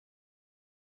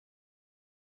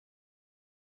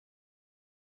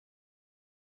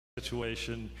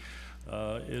situation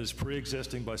is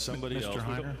pre-existing by somebody else. Mr.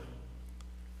 Heiner,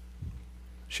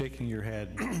 shaking your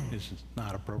head is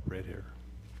not appropriate here.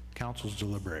 Council's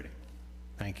deliberating.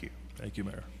 Thank you. Thank you,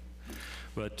 Mayor.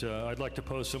 But I'd like to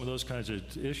pose some of those kinds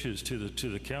of issues to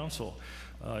the council.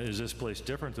 Is this place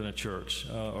different than a church?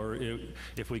 Or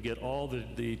if we get all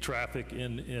the traffic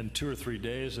in 2 or 3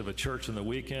 days of a church on the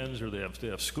weekends, or they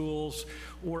have schools,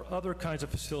 or other kinds of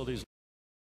facilities.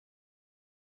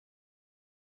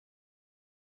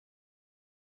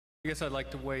 I guess I'd like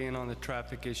to weigh in on the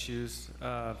traffic issues.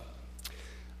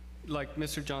 Like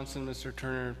Mr. Johnson, Mr.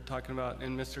 Turner talking about,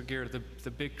 and Mr. Gear,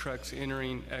 the big trucks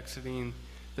entering, exiting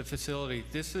the facility.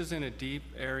 This is in a deep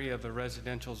area of a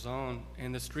residential zone,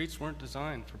 and the streets weren't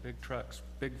designed for big trucks,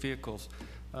 big vehicles.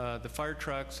 The fire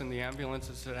trucks and the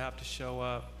ambulances that have to show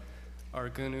up are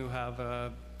going to have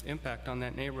an impact on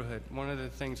that neighborhood. One of the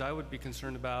things I would be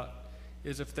concerned about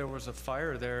is if there was a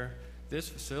fire there, this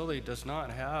facility does not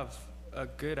have a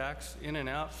good in and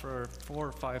out for 4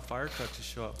 or 5 fire trucks to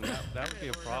show up. And that would be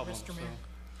a problem. Mr. Mayor.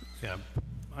 Yeah,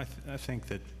 I think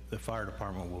that the fire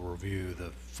department will review the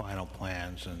final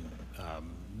plans, and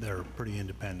they're pretty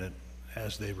independent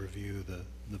as they review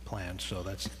the plans, so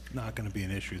that's not going to be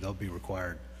an issue. They'll be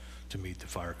required to meet the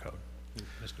fire code.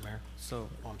 Mr. Mayor? So,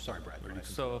 oh, I'm sorry, Brad.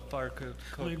 So a fire code.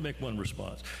 Let me make one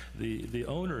response. The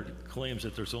owner claims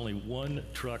that there's only 1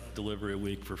 truck delivery a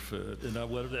week for food. And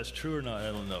whether that's true or not,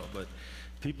 I don't know. But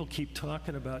people keep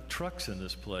talking about trucks in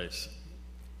this place.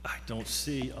 I don't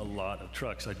see a lot of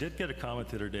trucks. I did get a comment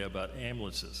the other day about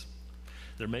ambulances.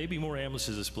 There may be more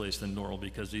ambulances in this place than normal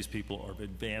because these people are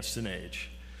advanced in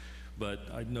age. But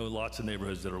I know lots of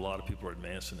neighborhoods that a lot of people are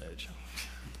advanced in age.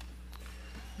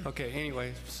 Okay,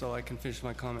 anyway, so I can finish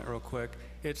my comment real quick.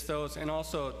 It's those, and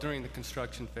also during the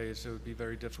construction phase, it would be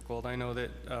very difficult. I know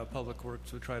that Public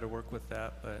Works would try to work with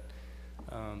that, but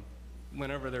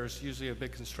whenever there's usually a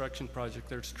big construction project,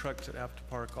 there's trucks that have to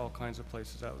park all kinds of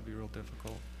places. That would be real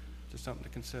difficult. Just something to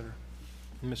consider.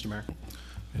 Mr. Mayor?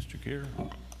 Mr. Gear?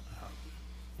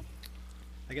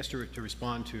 I guess to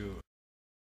respond to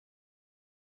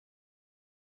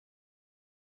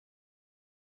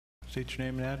State your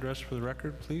name and address for the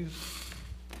record, please.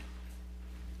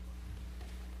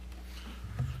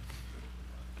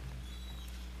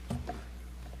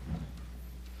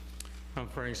 I'm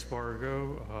Frank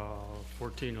Spargo,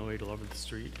 1408 11th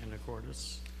Street in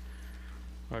Anacortes.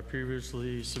 I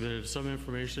previously submitted some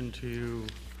information to you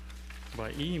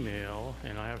by email,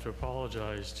 and I have to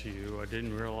apologize to you. I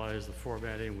didn't realize the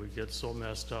formatting would get so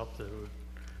messed up that it would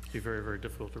be very, very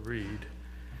difficult to read.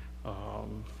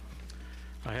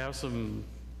 I have some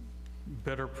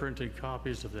better printed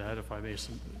copies of that, if I may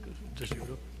distribute.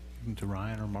 Give them to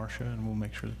Ryan or Marcia, and we'll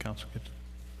make sure the council gets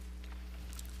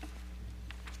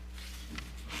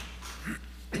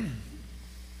it.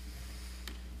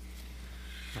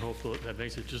 I hope that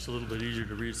makes it just a little bit easier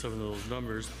to read some of those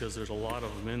numbers, because there's a lot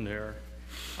of them in there.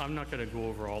 I'm not going to go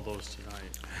over all those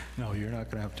tonight. No, you're not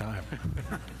going to have time.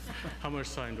 How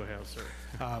much time do I have, sir?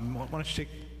 Why don't you take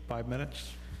 5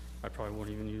 minutes? I probably won't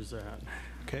even use that.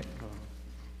 Okay.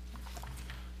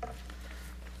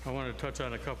 I want to touch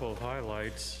on a couple of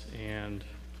highlights, and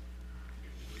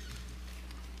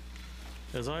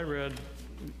as I read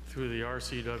through the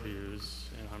RCWs,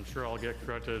 and I'm sure I'll get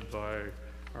corrected by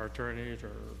our attorneys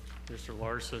or Mr.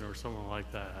 Larson or someone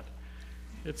like that,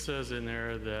 it says in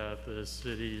there that the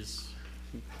cities,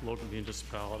 local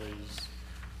municipalities,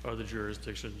 other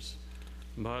jurisdictions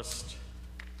must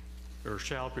or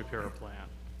shall prepare a plan.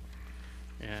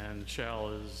 And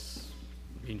shall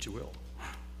means you will.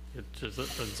 It just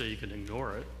doesn't say you can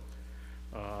ignore it.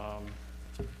 And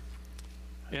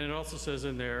it also says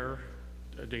in there,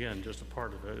 again, just a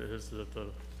part of it, is that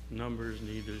the numbers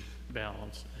need to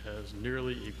balance as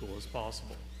nearly equal as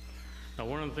possible. Now,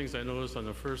 one of the things I noticed on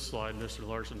the first slide Mr.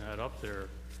 Larson had up there,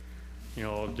 you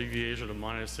know, deviation of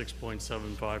minus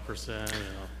 6.75%.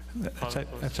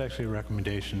 That's actually a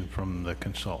recommendation from the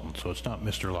consultant, so it's not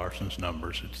Mr. Larson's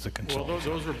numbers, it's the consultant. Well,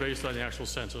 those were based on the actual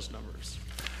census numbers.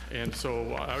 And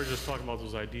so I was just talking about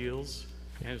those ideals.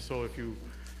 And so if you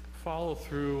follow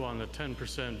through on the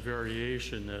 10%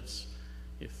 variation that's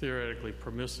theoretically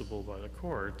permissible by the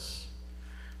courts,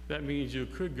 that means you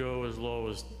could go as low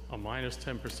as a minus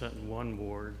 10% in one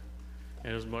ward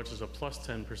and as much as a plus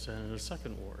 10% in a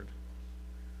second ward.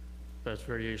 That's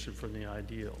variation from the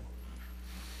ideal.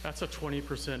 That's a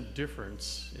 20%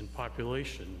 difference in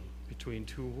population between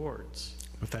 2 wards.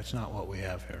 But that's not what we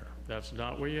have here. That's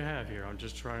not what you have here. I'm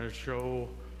just trying to show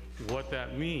what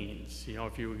that means. You know,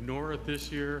 if you ignore it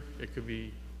this year, it could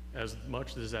be as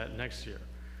much as that next year.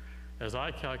 As I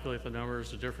calculate the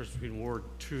numbers, the difference between Ward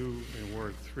 2 and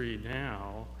Ward 3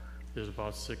 now is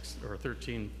about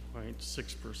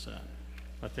 13.6%.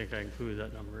 I think I included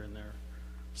that number in there,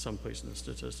 someplace in the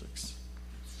statistics.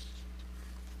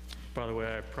 By the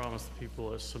way, I promised the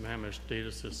people at Sammamish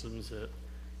Data Systems that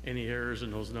any errors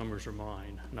in those numbers are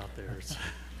mine, not theirs,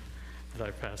 that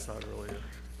I passed out earlier.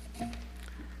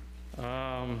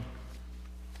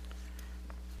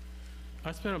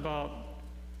 I spent about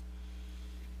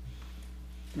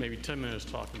maybe 10 minutes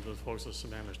talking to the folks at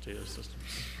Sammamish Data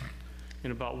Systems.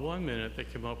 In about 1 minute, they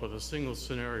came up with a single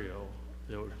scenario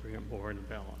that would bring it more into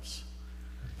balance.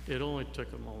 It only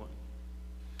took a moment.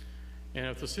 And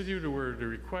if the city were to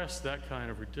request that kind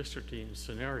of redistricting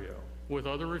scenario with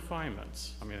other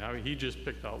refinements, I mean, he just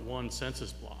picked out one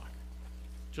census block,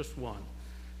 just one,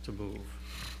 to move.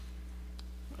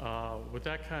 With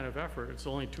that kind of effort, it's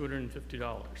only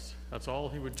 $250. That's all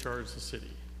he would charge the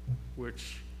city,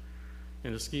 which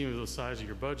in the scheme of the size of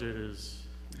your budget is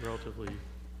relatively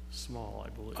small, I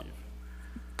believe.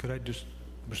 Could I just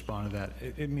respond to that?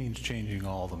 It means changing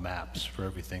all the maps for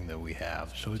everything that we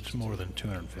have, so it's more than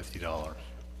 $250.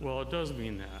 Well, it does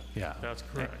mean that. Yeah. That's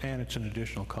correct. And it's an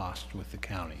additional cost with the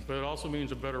county. But it also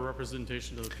means a better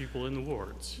representation of the people in the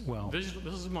wards. Well- This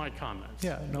is my comments.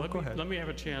 Yeah, no, go ahead. Let me have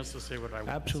a chance to say what I want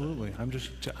to say. Absolutely. I'm just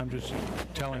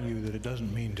telling you that it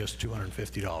doesn't mean just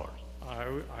 $250.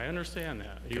 I understand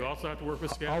that. You also have to work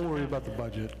with Skagit I'll worry County. about the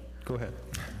budget. Go ahead.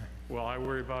 Well, I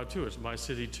worry about it too. It's my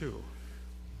city too,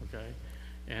 okay?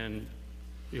 And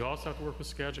you also have to work with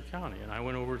Skagit County. And I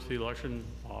went over to the election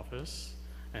office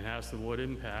and asked them what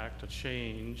impact a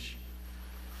change,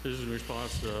 this is in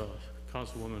response to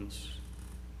Councilwoman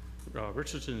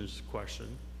Richardson's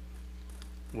question,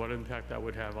 what impact that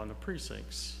would have on the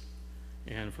precincts.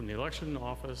 And from the election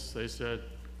office, they said,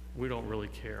 we don't really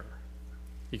care.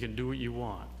 You can do what you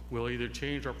want. We'll either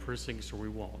change our precincts or we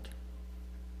won't.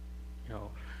 You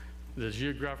know, the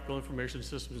geographical information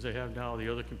systems they have now, the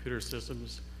other computer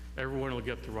systems, everyone will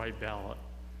get the right ballot,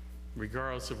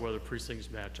 regardless of whether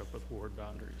precincts match up with ward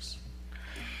boundaries.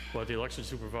 But the election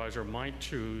supervisor might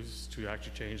choose to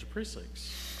actually change the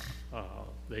precincts.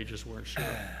 They just weren't sure.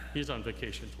 He's on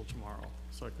vacation until tomorrow,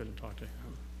 so I couldn't talk to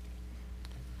him.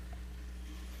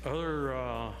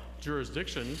 Other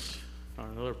jurisdictions, on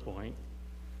another point,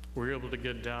 were able to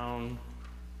get down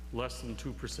less than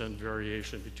 2%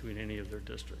 variation between any of their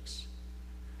districts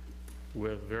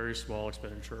with very small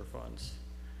expenditure of funds.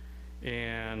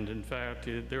 And in fact,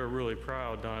 they were really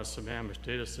proud down at Sammamish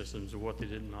Data Systems of what they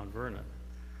did in Mount Vernon,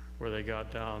 where they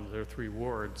got down to their 3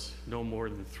 wards, no more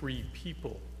than 3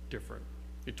 people different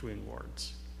between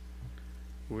wards,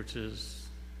 which is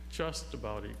just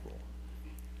about equal,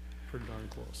 pretty darn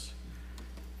close.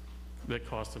 That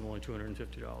cost them only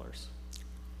 $250.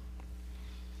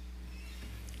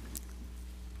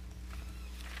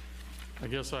 I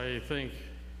guess I think,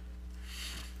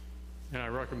 and I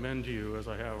recommend to you, as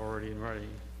I have already in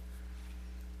writing,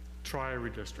 try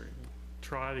redistricting.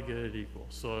 Try to get it equal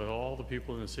so that all the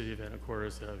people in the city of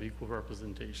Anacortes have equal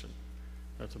representation.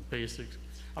 That's a basic,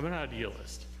 I'm an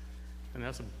idealist, and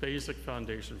that's a basic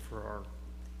foundation for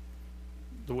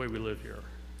the way we live here.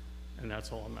 And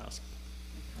that's all I'm asking.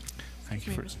 Thank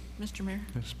you for... Mr. Mayor?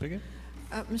 Ms. Spigot?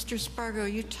 Mr. Spargo,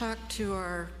 you talked to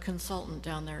our consultant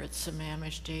down there at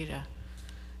Sammamish Data.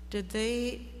 Did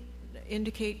they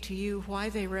indicate to you why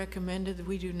they recommended that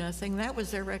we do nothing? That was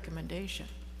their recommendation.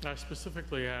 I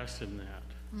specifically asked him that,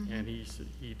 and he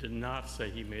did not say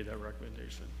he made that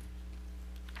recommendation.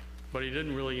 But he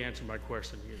didn't really answer my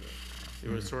question either.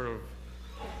 It was sort of,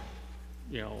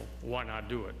 you know, why not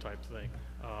do it type thing.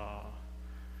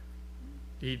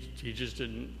 He just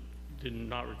did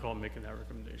not recall making that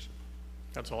recommendation.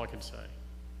 That's all I can say.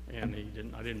 And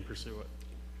I didn't pursue it.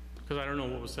 Because I don't know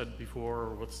what was said before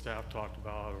or what staff talked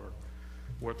about or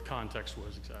what the context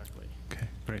was exactly. Okay,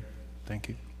 great. Thank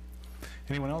you.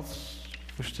 Anyone else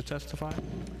wish to testify?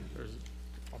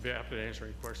 I'll be happy to answer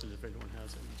any questions if anyone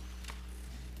has any.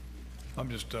 I'm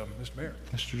just, Mr. Mayor,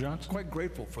 Mr. Johnson? quite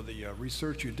grateful for the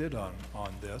research you did on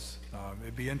this.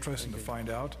 It'd be interesting to find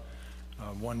out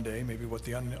one day maybe what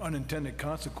the unintended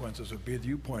consequences would be that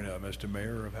you point out, Mr.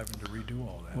 Mayor, of having to redo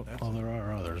all that. Well, there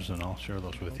are others, and I'll share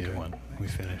those with you when we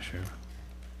finish here.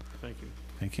 Thank you.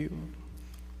 Thank you.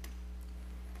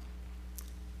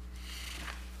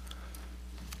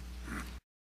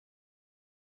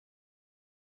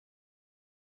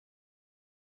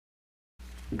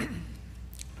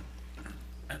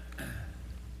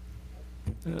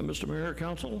 Mr. Mayor,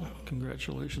 Council,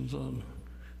 congratulations on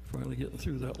finally getting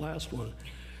through that last one.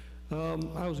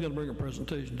 I was going to bring a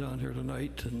presentation down here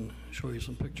tonight and show you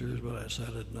some pictures, but I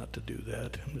decided not to do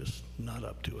that. I'm just not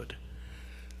up to it.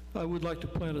 I would like to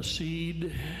plant a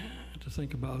seed to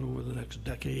think about over the next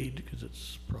decade, because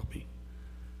it's probably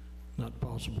not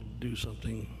possible to do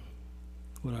something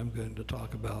what I'm going to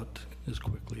talk about as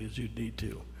quickly as you'd need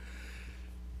to.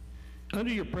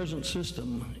 Under your present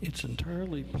system, it's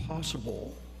entirely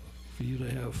possible for you to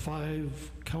have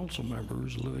 5 council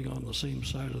members living on the same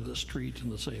side of the street in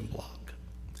the same block.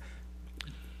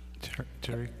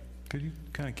 Terry, could you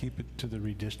kind of keep it to the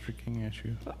redistricting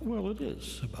issue? Well, it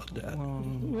is about that. Well,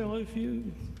 Well, if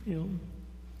you know,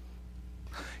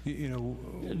 you know,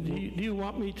 do you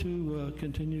want me to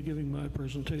continue giving my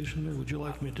presentation, or would you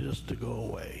like me just to go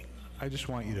away? I just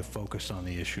want you to focus on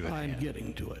the issue at I'm hand.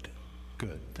 getting to it.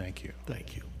 Good, thank you.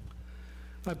 Thank you.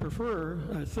 I prefer,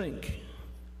 I think,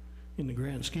 in the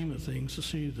grand scheme of things, to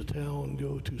see the town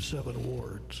go to 7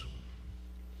 wards.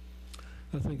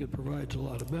 I think it provides a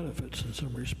lot of benefits in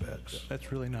some respects.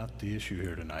 That's really not the issue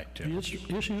here tonight, Tim. The issue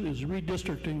is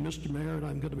redistricting, Mr. Mayor, and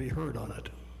I'm going to be heard on it.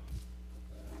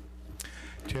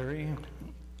 Terry,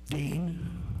 Dean?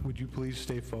 would you please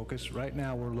stay focused? Right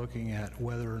now, we're looking at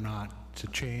whether or not to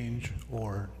change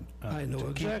or I know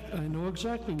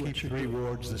exactly what keep you're 3 doing.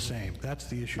 wards the same. That's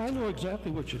the issue. I know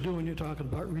exactly what you're doing. You're talking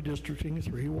about redistricting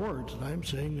 3 wards, and I'm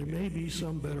saying there may be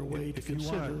some better way to If you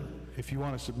consider.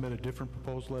 want to submit a different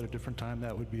proposal at a different time,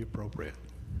 that would be appropriate.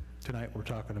 Tonight, we're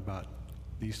talking about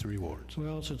these 3 wards.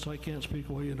 Well, since I can't speak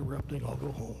while you're interrupting, I'll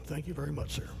go home. Thank you very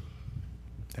much, sir.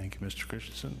 Thank you, Mr.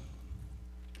 Christensen.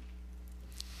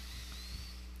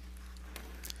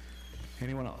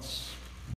 Anyone else?